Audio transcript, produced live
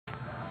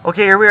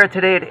Okay, here we are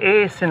today at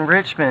Ace in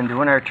Richmond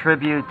doing our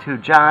tribute to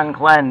John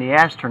Glen, the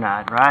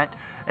astronaut, right?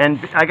 And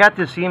I got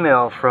this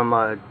email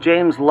from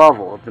James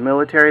Lovell of the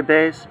military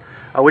base,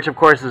 which of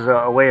course is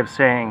a way of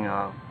saying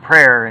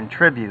prayer and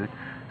tribute.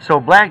 So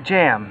black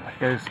jam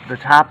is the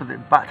top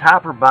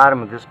or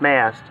bottom of this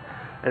mast,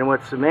 and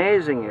what's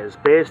amazing is,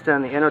 based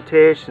on the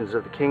annotations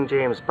of the King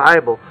James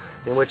Bible,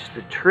 in which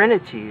the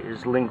Trinity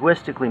is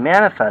linguistically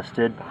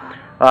manifested,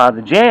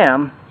 the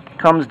jam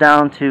comes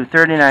down to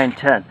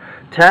 3910.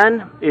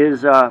 10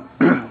 is the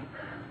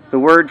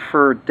word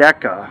for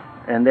deca,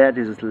 and that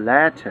is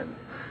Latin.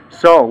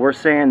 So we're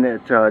saying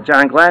that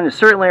John Glen is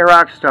certainly a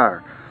rock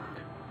star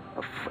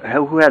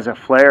who has a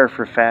flair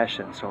for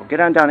fashion. So get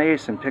on down to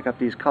Ace and pick up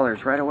these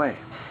colors right away.